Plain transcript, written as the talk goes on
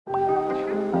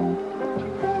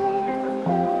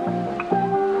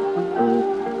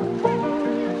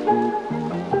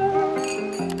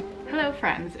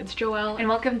it's Joelle and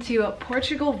welcome to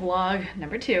Portugal vlog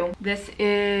number 2. This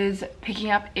is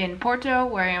picking up in Porto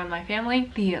where I am with my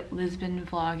family. The Lisbon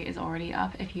vlog is already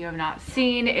up if you have not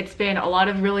seen. It's been a lot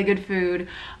of really good food,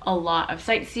 a lot of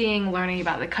sightseeing, learning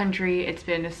about the country. It's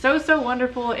been so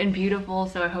wonderful and beautiful,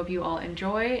 so I hope you all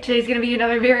enjoy. Today's gonna be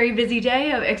another very busy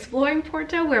day of exploring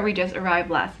Porto where we just arrived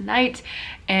last night,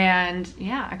 and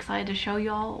yeah, excited to show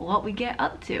y'all what we get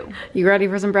up to. You ready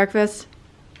for some breakfast?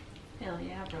 Hell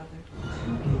yeah, brother.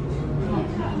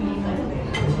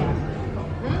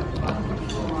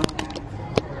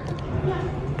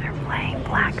 They're playing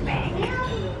Blackpink.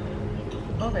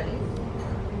 Already?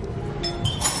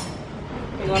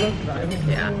 A lot of vibes.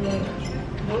 Yeah.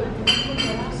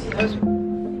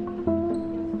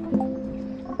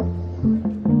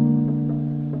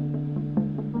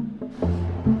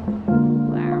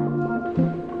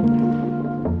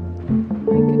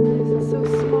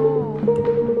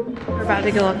 About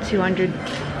to go up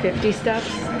 250 steps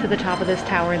to the top of this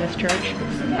tower in this church.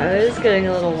 I was getting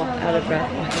a little out of breath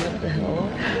walking up the hill.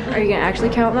 Are you gonna actually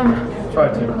count them? Try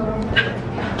to.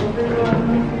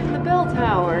 The bell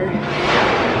tower.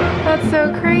 That's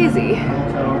so crazy.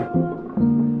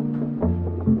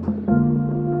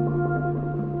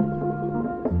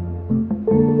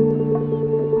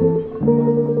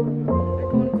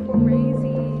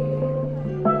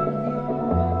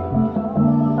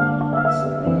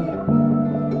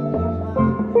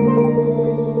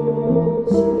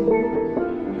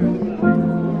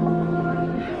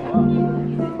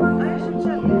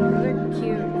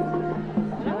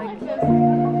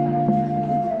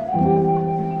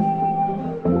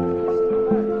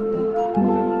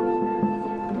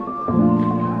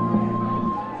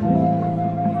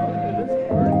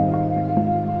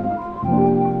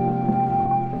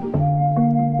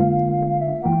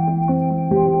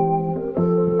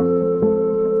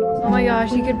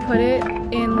 You could put it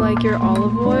in like your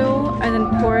olive oil and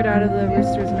then pour it out of the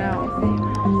rooster's mouth.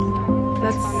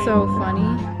 That's so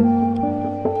funny.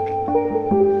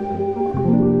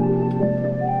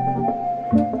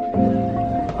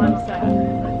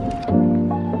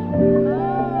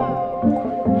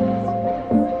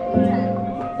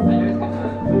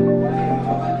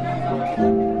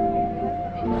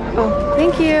 Oh,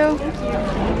 thank you.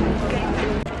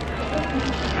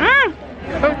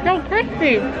 It's so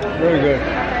crispy. Very good.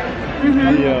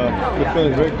 The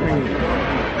filling is very creamy.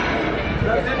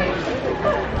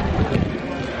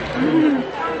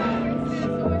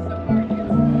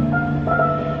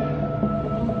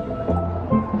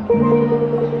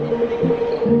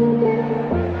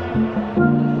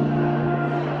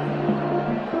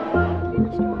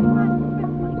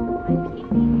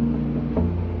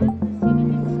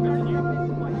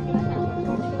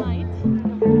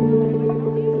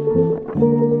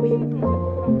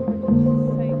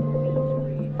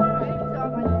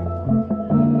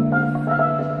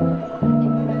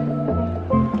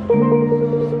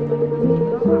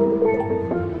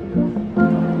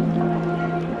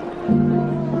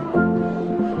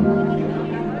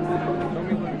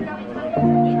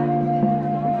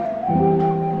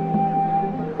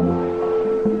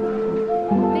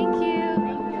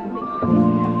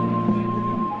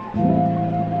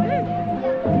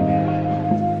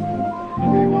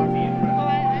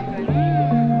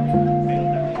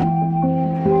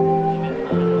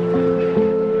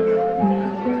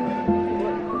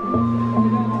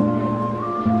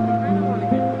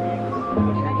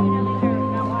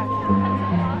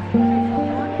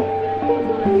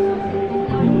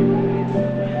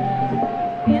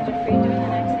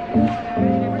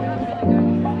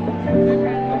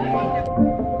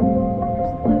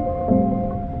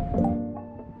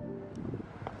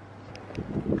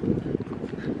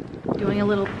 Doing a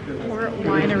little port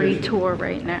winery tour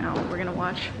right now. We're gonna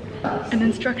watch an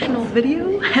instructional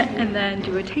video and then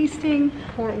do a tasting.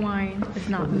 Port wine is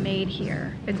not made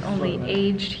here. It's only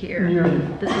aged here.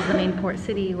 This is the main port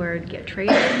city where it'd get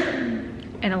traded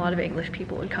and a lot of English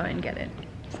people would come and get it.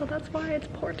 So that's why it's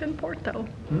port in Porto.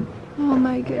 Oh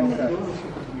my goodness.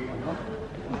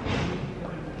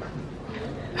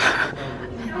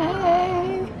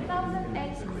 Hey.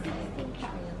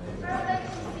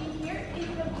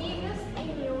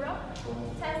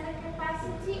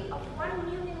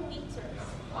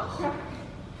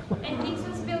 And this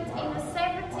was built in the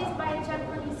 70s by a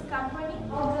Japanese company.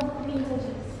 All the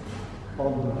vintages.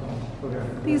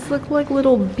 These look like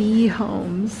little bee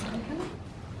homes.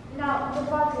 Now, the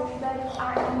bottles that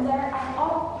are in there are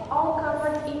all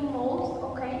covered in molds,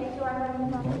 okay? If you ever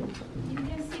need them. You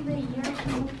can see the year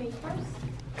in the papers.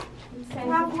 We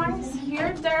have ones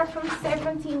here, they're from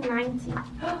 1790.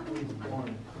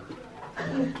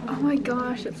 Oh my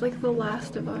gosh, it's like The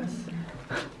Last of Us.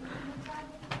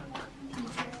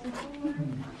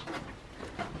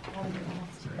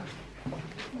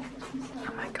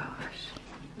 Oh my gosh.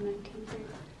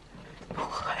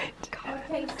 What?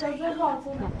 Okay, so the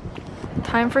bottle.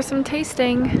 Time for some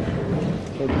tasting.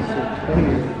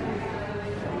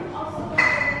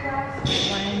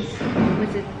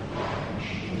 Was it?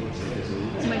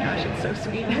 Oh my gosh, it's so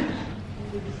sweet.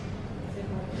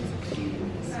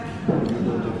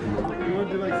 You want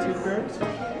to do like 2 pairs?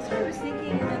 That's what I was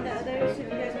thinking, and then the others, if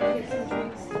you guys want to get some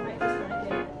drinks, you might just want to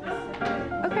get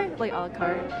this. Okay, like a la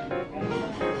carte.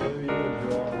 Maybe you would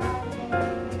draw.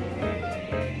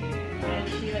 And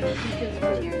she like teaches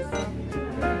for cheers.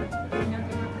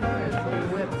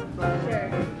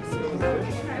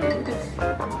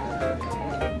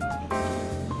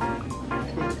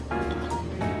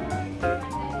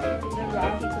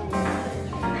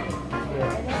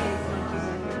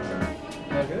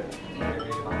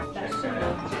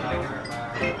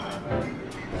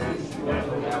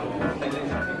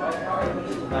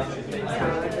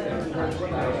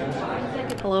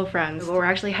 Hello friends, we're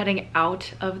actually heading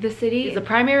out of the city. It's the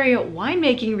primary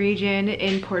winemaking region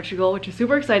in Portugal, which is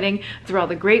super exciting. It's where all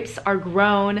the grapes are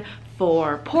grown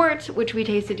for port, which we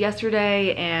tasted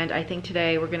yesterday, and I think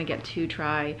today we're gonna get to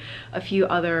try a few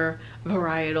other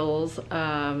varietals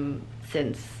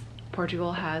since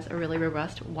Portugal has a really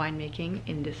robust winemaking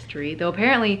industry, though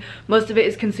apparently most of it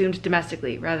is consumed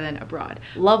domestically rather than abroad.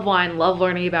 Love wine, love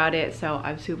learning about it, so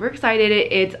I'm super excited.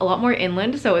 It's a lot more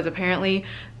inland, so it's apparently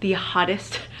the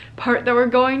hottest part that we're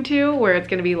going to, where it's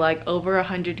gonna be like over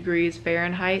 100 degrees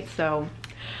Fahrenheit, so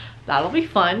that'll be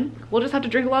fun. We'll just have to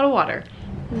drink a lot of water.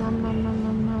 Nom, nom, nom,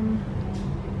 nom, nom.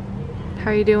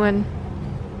 How are you doing?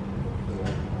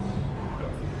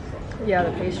 Yeah,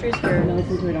 the pastries here. No,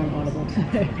 since we don't audible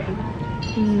today.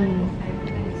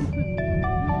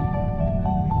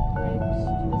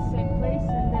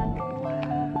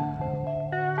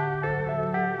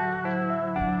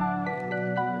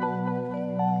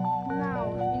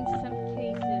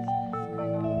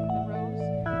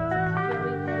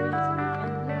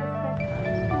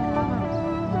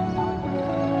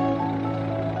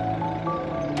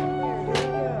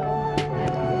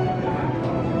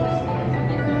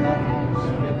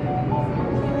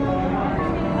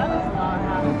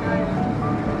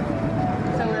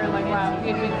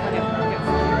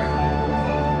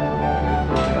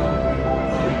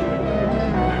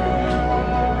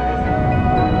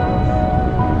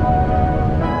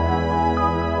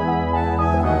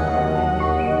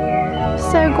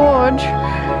 So gorge.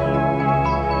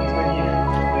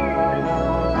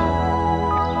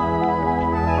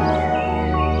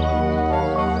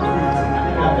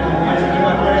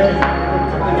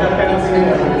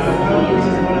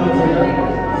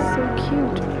 So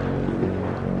cute.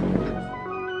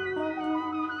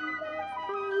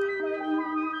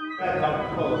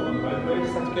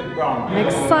 I'm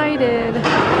excited.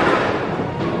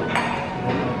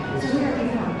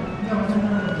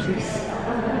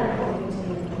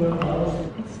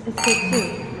 It's so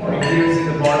cute. Here's in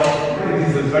the bottom. This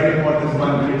is a very important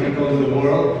one, critical to the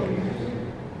world.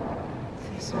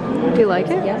 Do you like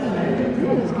it? Yummy.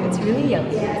 It's really yummy.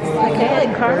 It's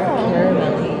like caramel.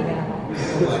 Caramelly.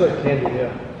 Looks like candy,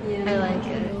 yeah. I like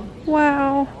it.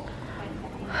 Wow.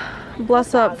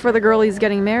 Bless up for the girlies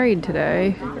getting married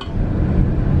today. We're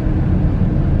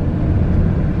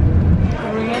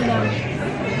going down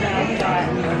that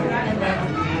and then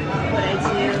what I do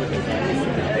is I listen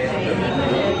to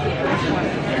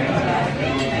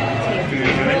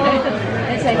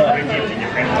it's like,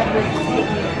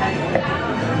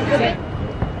 okay.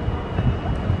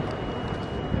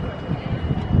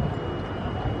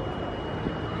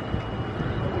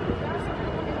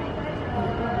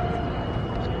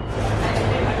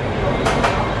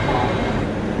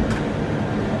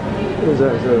 What is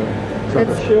that? Is that a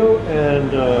pistachio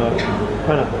and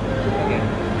pineapple?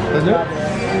 Isn't it?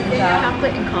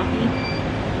 Chocolate and coffee.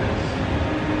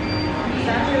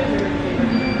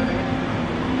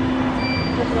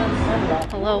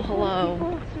 Hello,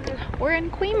 hello. We're in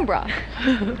Coimbra.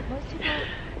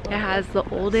 It has the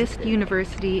oldest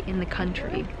university in the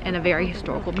country and a very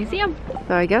historical museum.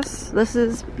 So I guess this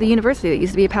is the university that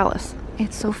used to be a palace.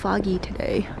 It's so foggy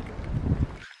today.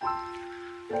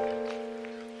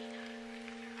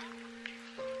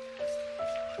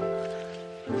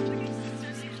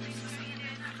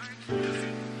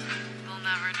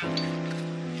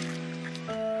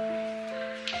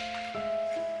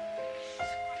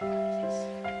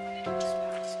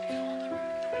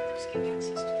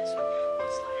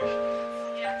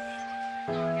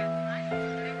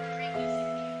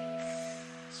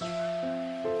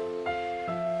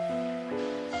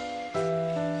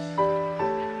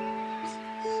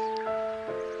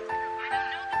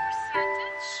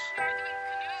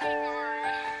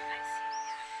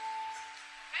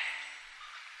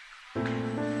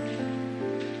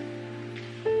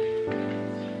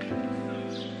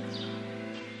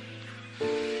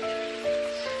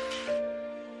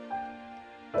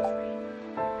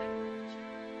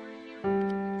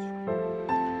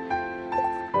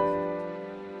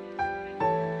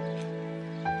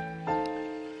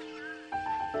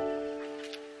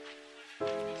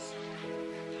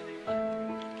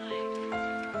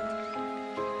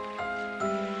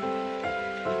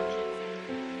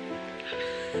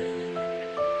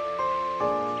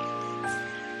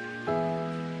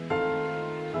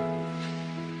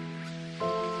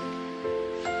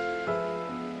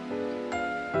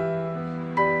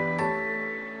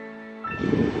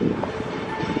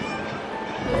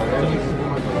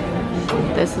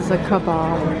 This is a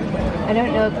kebab. I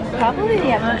don't know. Probably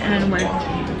the and when,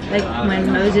 like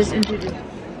when Moses introduced.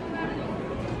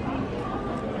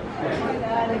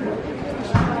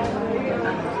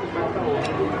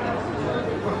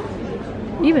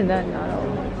 Even then, not all.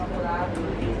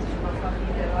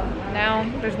 Now,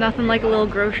 there's nothing like a little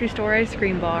grocery store ice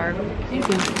cream bar.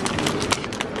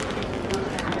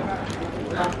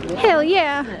 Hell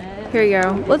yeah! Here you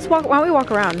go. Let's walk. Why don't we walk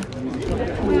around? Oh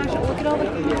my gosh! Look at all the.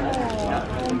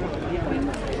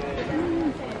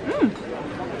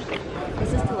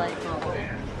 This is delightful.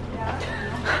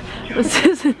 This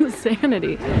is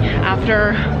insanity.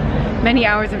 After many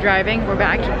hours of driving, we're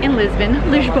back in Lisbon,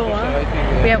 Lisboa.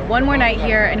 We have one more night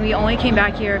here, and we only came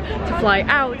back here to fly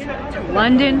out to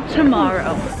London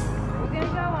tomorrow. We're gonna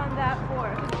go on that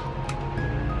 4th.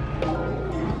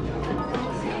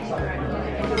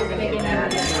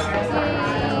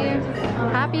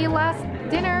 Happy last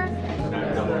dinner.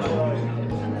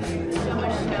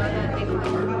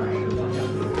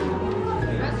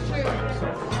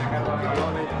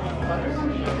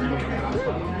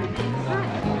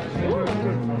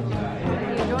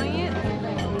 Enjoying it?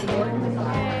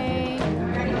 Yay.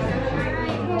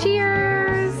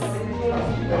 Cheers!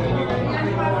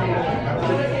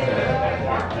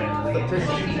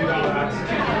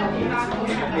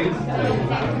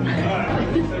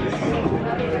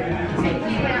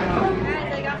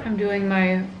 I'm doing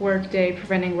my Workday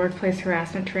Preventing Workplace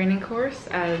Harassment training course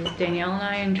as Danielle and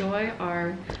I enjoy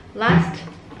our last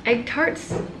egg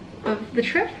tarts of the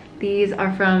trip. These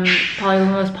are from probably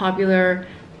the most popular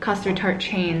custard tart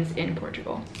chains in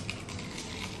Portugal.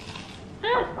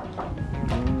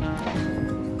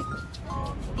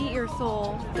 Eat your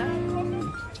soul.